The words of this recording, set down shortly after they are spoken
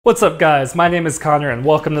What's up guys, my name is Konner and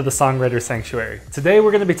welcome to the Songwriter Sanctuary. Today we're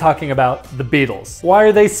going to be talking about the Beatles. Why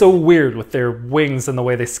are they so weird with their wings and the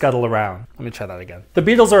way they scuttle around? Let me try that again. The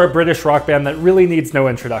Beatles are a British rock band that really needs no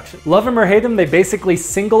introduction. Love them or hate them, they basically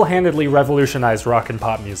single-handedly revolutionized rock and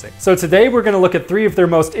pop music. So today we're going to look at 3 of their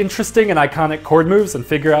most interesting and iconic chord moves and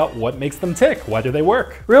figure out what makes them tick. Why do they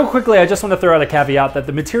work? Real quickly, I just want to throw out a caveat that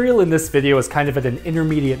the material in this video is kind of at an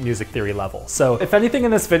intermediate music theory level. So if anything in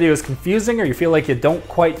this video is confusing or you feel like you don't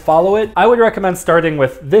quite follow it, I would recommend starting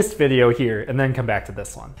with this video here and then come back to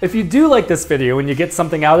this one. If you do like this video and you get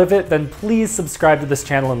something out of it, then please subscribe to this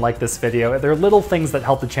channel and like this video. There are little things that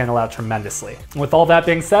help the channel out tremendously. With all that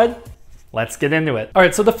being said, let's get into it. All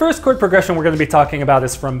right, so the first chord progression we're going to be talking about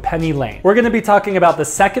is from Penny Lane. We're going to be talking about the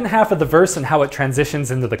second half of the verse and how it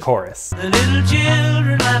transitions into the chorus. The little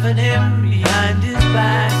children laughing him behind his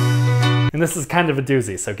back. And this is kind of a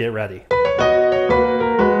doozy, so get ready.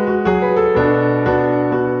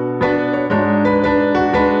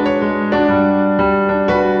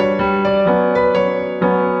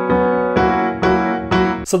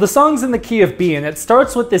 So the song's in the key of B and it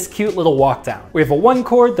starts with this cute little walk down. We have a 1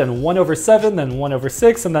 chord, then 1/7, then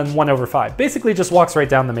 1/6, and then 1/5. Basically just walks right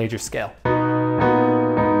down the major scale.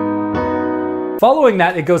 Following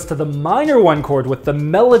that, it goes to the minor 1 chord with the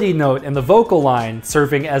melody note and the vocal line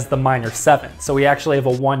serving as the minor 7. So we actually have a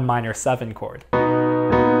 1 minor 7 chord.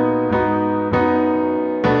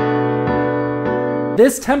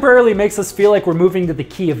 This temporarily makes us feel like we're moving to the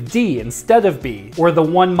key of D instead of B, where the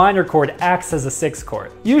 1 minor chord acts as a 6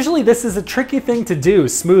 chord. Usually this is a tricky thing to do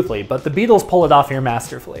smoothly, but the Beatles pull it off here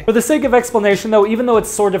masterfully. For the sake of explanation though, even though it's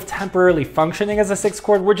sort of temporarily functioning as a 6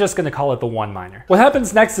 chord, we're just gonna call it the 1 minor. What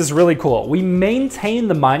happens next is really cool. We maintain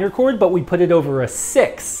the minor chord, but we put it over a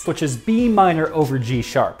 6, which is B minor over G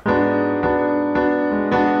sharp.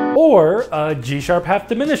 Or a G sharp half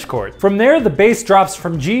diminished chord. From there, the bass drops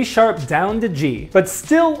from G sharp down to G, but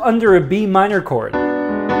still under a B minor chord.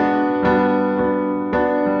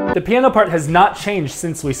 The piano part has not changed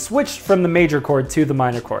since we switched from the major chord to the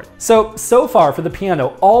minor chord. So far for the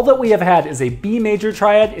piano, all that we have had is a B major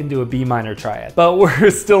triad into a B minor triad, but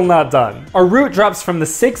we're still not done. Our root drops from the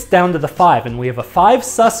 6 down to the 5, and we have a 5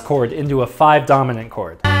 sus chord into a 5 dominant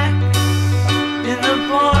chord. In the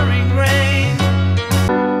pouring rain.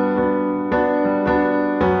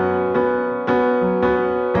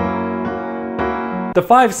 The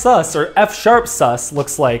 5 sus, or F sharp sus,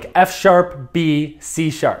 looks like F sharp, B, C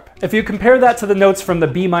sharp. If you compare that to the notes from the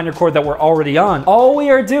B minor chord that we're already on, all we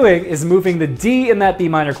are doing is moving the D in that B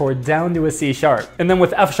minor chord down to a C sharp. And then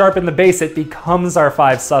with F sharp in the bass, it becomes our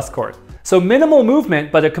 5 sus chord. So minimal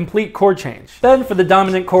movement, but a complete chord change. Then for the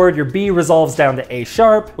dominant chord, your B resolves down to A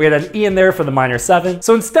sharp. We had an E in there for the minor 7.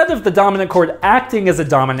 So instead of the dominant chord acting as a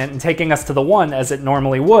dominant and taking us to the 1 as it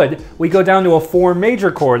normally would, we go down to a 4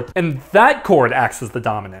 major chord, and that chord acts as the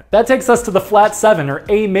dominant. That takes us to the flat 7, or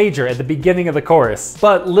A major, at the beginning of the chorus.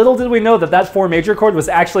 But little did we know that that 4 major chord was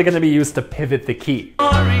actually going to be used to pivot the key.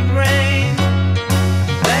 Pouring rain.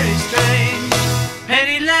 Very strange.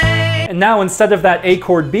 Penny Lane. And now instead of that A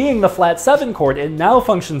chord being the flat 7 chord, it now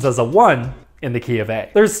functions as a 1 in the key of A.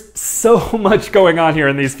 There's so much going on here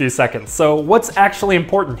in these few seconds. So what's actually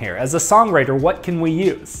important here? As a songwriter, what can we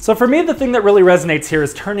use? So for me, the thing that really resonates here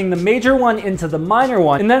is turning the major 1 into the minor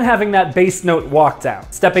 1 and then having that bass note walk down.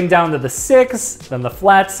 Stepping down to the 6, then the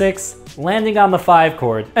flat 6, landing on the 5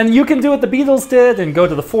 chord. And you can do what the Beatles did and go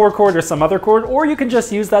to the 4 chord or some other chord, or you can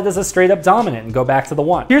just use that as a straight up dominant and go back to the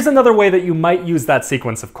 1. Here's another way that you might use that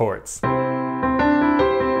sequence of chords.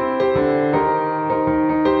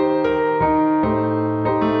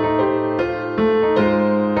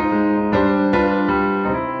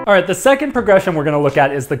 All right, the second progression we're going to look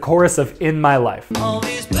at is the chorus of In My Life. All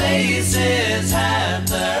these places have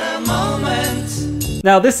their moments.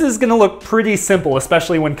 Now this is going to look pretty simple,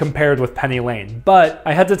 especially when compared with Penny Lane, but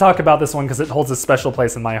I had to talk about this one because it holds a special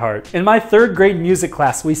place in my heart. In my 3rd grade music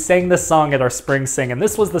class, we sang this song at our spring sing, and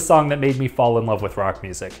this was the song that made me fall in love with rock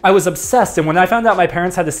music. I was obsessed, and when I found out my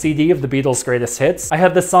parents had a CD of the Beatles' greatest hits, I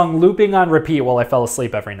had this song looping on repeat while I fell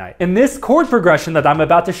asleep every night. And this chord progression that I'm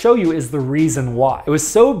about to show you is the reason why. It was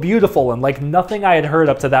so beautiful and like nothing I had heard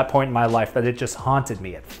up to that point in my life that it just haunted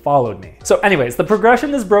me, it followed me. So anyways, the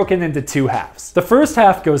progression is broken into 2 halves. The first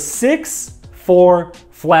half goes 6, 4,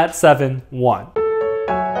 flat 7, 1.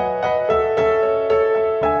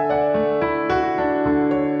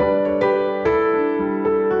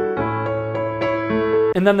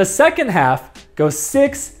 And then the second half goes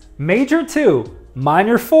 6, major 2,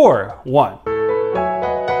 minor 4, 1.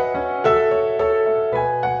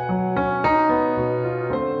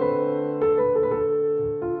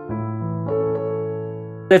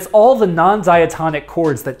 It's all the non-diatonic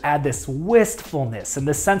chords that add this wistfulness and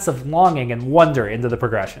this sense of longing and wonder into the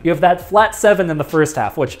progression. You have that flat 7 in the first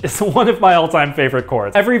half, which is one of my all-time favorite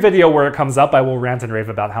chords. Every video where it comes up, I will rant and rave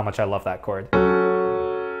about how much I love that chord.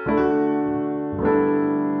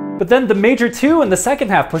 But then the major 2 in the second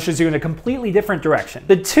half pushes you in a completely different direction.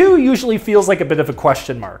 The 2 usually feels like a bit of a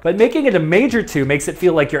question mark, but making it a major 2 makes it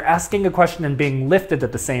feel like you're asking a question and being lifted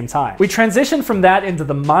at the same time. We transition from that into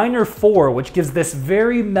the minor 4, which gives this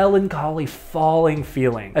very melancholy falling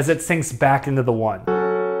feeling as it sinks back into the 1.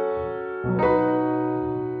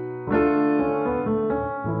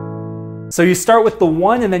 So you start with the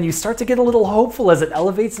 1 and then you start to get a little hopeful as it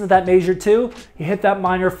elevates into that major 2. You hit that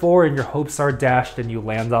minor 4 and your hopes are dashed and you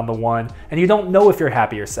land on the 1 and you don't know if you're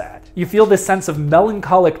happy or sad. You feel this sense of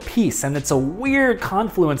melancholic peace and it's a weird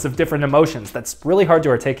confluence of different emotions that's really hard to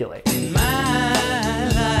articulate. In my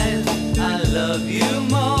life, I love you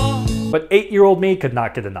more. But 8-year-old me could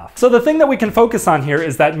not get enough. So the thing that we can focus on here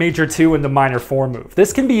is that major 2 and the minor 4 move.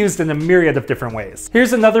 This can be used in a myriad of different ways.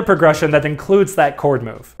 Here's another progression that includes that chord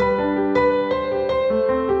move.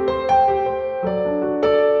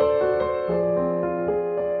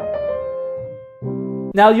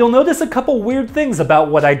 Now you'll notice a couple weird things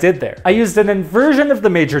about what I did there. I used an inversion of the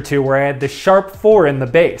major 2 where I had the sharp 4 in the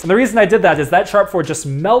bass. And the reason I did that is that sharp 4 just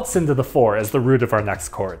melts into the 4 as the root of our next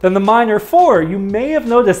chord. Then the minor 4, you may have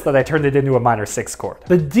noticed that I turned it into a minor 6 chord.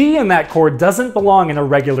 The D in that chord doesn't belong in a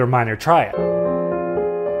regular minor triad.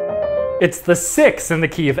 It's the 6 in the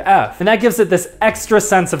key of F, and that gives it this extra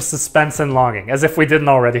sense of suspense and longing, as if we didn't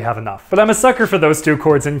already have enough. But I'm a sucker for those 2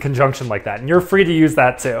 chords in conjunction like that, and you're free to use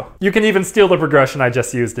that too. You can even steal the progression I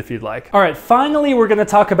just used if you'd like. Alright, finally we're gonna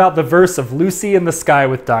talk about the verse of Lucy in the Sky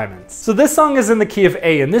with Diamonds. So this song is in the key of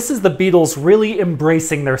A, and this is the Beatles really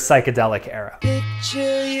embracing their psychedelic era.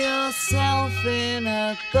 Picture yourself in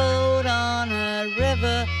a boat on a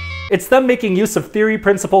river. It's them making use of theory,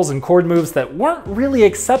 principles, and chord moves that weren't really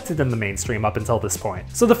accepted in the mainstream up until this point.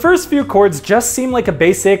 So the first few chords just seem like a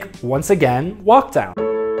basic, once again, walk down.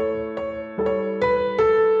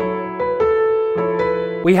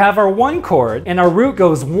 We have our 1 chord, and our root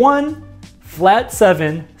goes 1, flat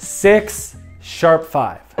 7, 6, sharp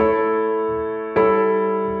 5.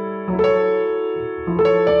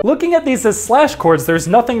 Looking at these as slash chords, there's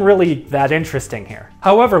nothing really that interesting here.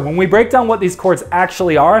 However, when we break down what these chords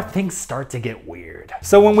actually are, things start to get weird.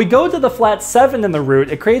 So when we go to the flat 7 in the root,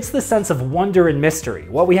 it creates this sense of wonder and mystery.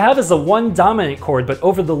 What we have is a 1 dominant chord, but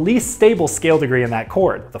over the least stable scale degree in that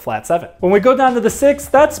chord, the flat 7. When we go down to the 6,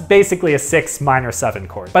 that's basically a 6 minor 7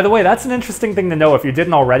 chord. By the way, that's an interesting thing to know if you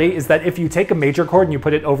didn't already, is that if you take a major chord and you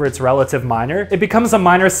put it over its relative minor, it becomes a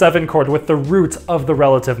minor 7 chord with the root of the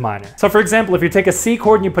relative minor. So for example, if you take a C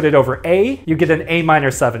chord and you put it over A, you get an A minor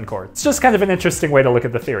 7 chord. It's just kind of an interesting way to look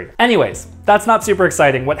at the theory. Anyways, that's not super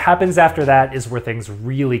exciting. What happens after that is where things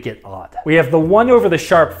really get odd. We have the 1 over the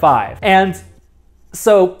sharp 5, and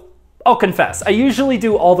so I'll confess, I usually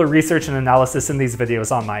do all the research and analysis in these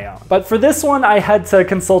videos on my own. But for this one, I had to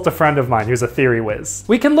consult a friend of mine who's a theory whiz.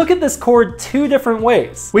 We can look at this chord 2 different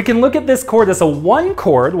ways. We can look at this chord as a 1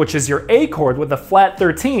 chord, which is your A chord with a flat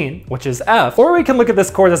 13, which is F, or we can look at this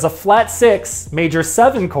chord as a flat 6, major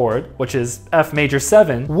 7 chord, which is F major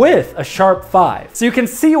 7, with a sharp 5. So you can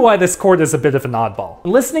see why this chord is a bit of an oddball.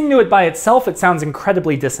 Listening to it by itself, it sounds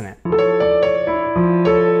incredibly dissonant.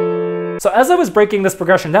 So as I was breaking this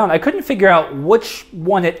progression down, I couldn't figure out which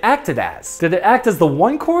one it acted as. Did it act as the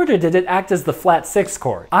 1 chord or did it act as the flat 6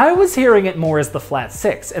 chord? I was hearing it more as the flat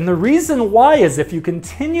 6, and the reason why is if you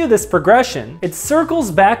continue this progression, it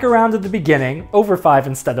circles back around to the beginning, over 5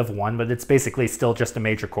 instead of 1, but it's basically still just a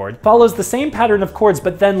major chord, follows the same pattern of chords,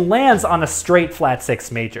 but then lands on a straight flat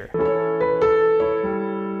 6 major.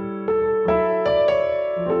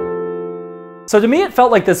 So to me, it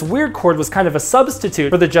felt like this weird chord was kind of a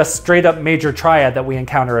substitute for the just straight up major triad that we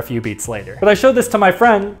encounter a few beats later. But I showed this to my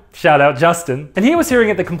friend, shout out Justin, and he was hearing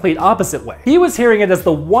it the complete opposite way. He was hearing it as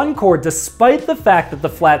the 1 chord despite the fact that the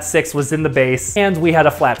flat 6 was in the bass and we had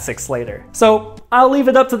a flat 6 later. So I'll leave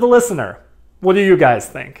it up to the listener. What do you guys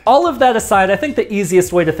think? All of that aside, I think the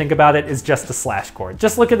easiest way to think about it is just a slash chord.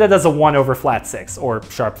 Just look at it as a 1 over flat 6 or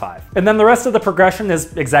sharp 5. And then the rest of the progression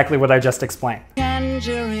is exactly what I just explained.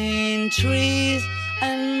 Tangerine trees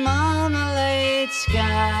and marmalade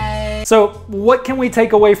skies. So what can we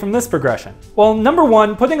take away from this progression? Well, number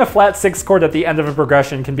one, putting a flat 6 chord at the end of a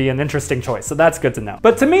progression can be an interesting choice, so that's good to know.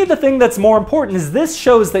 But to me, the thing that's more important is this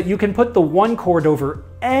shows that you can put the 1 chord over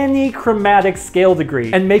any chromatic scale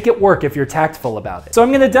degree and make it work if you're tactful about it. So I'm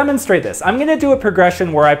going to demonstrate this. I'm going to do a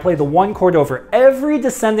progression where I play the 1 chord over every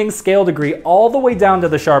descending scale degree all the way down to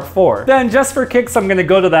the sharp 4. Then just for kicks, I'm going to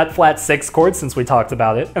go to that flat 6 chord since we talked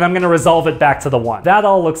about it, and I'm going to resolve it back to the 1. That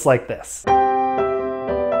all looks like this.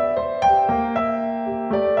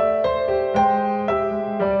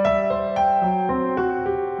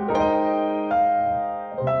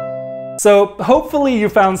 So hopefully you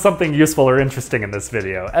found something useful or interesting in this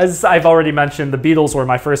video. As I've already mentioned, the Beatles were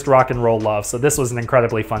my first rock and roll love, so this was an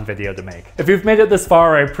incredibly fun video to make. If you've made it this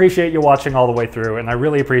far, I appreciate you watching all the way through, and I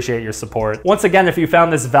really appreciate your support. Once again, if you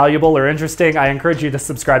found this valuable or interesting, I encourage you to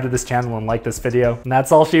subscribe to this channel and like this video. And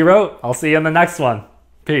that's all she wrote. I'll see you in the next one.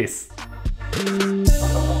 Peace.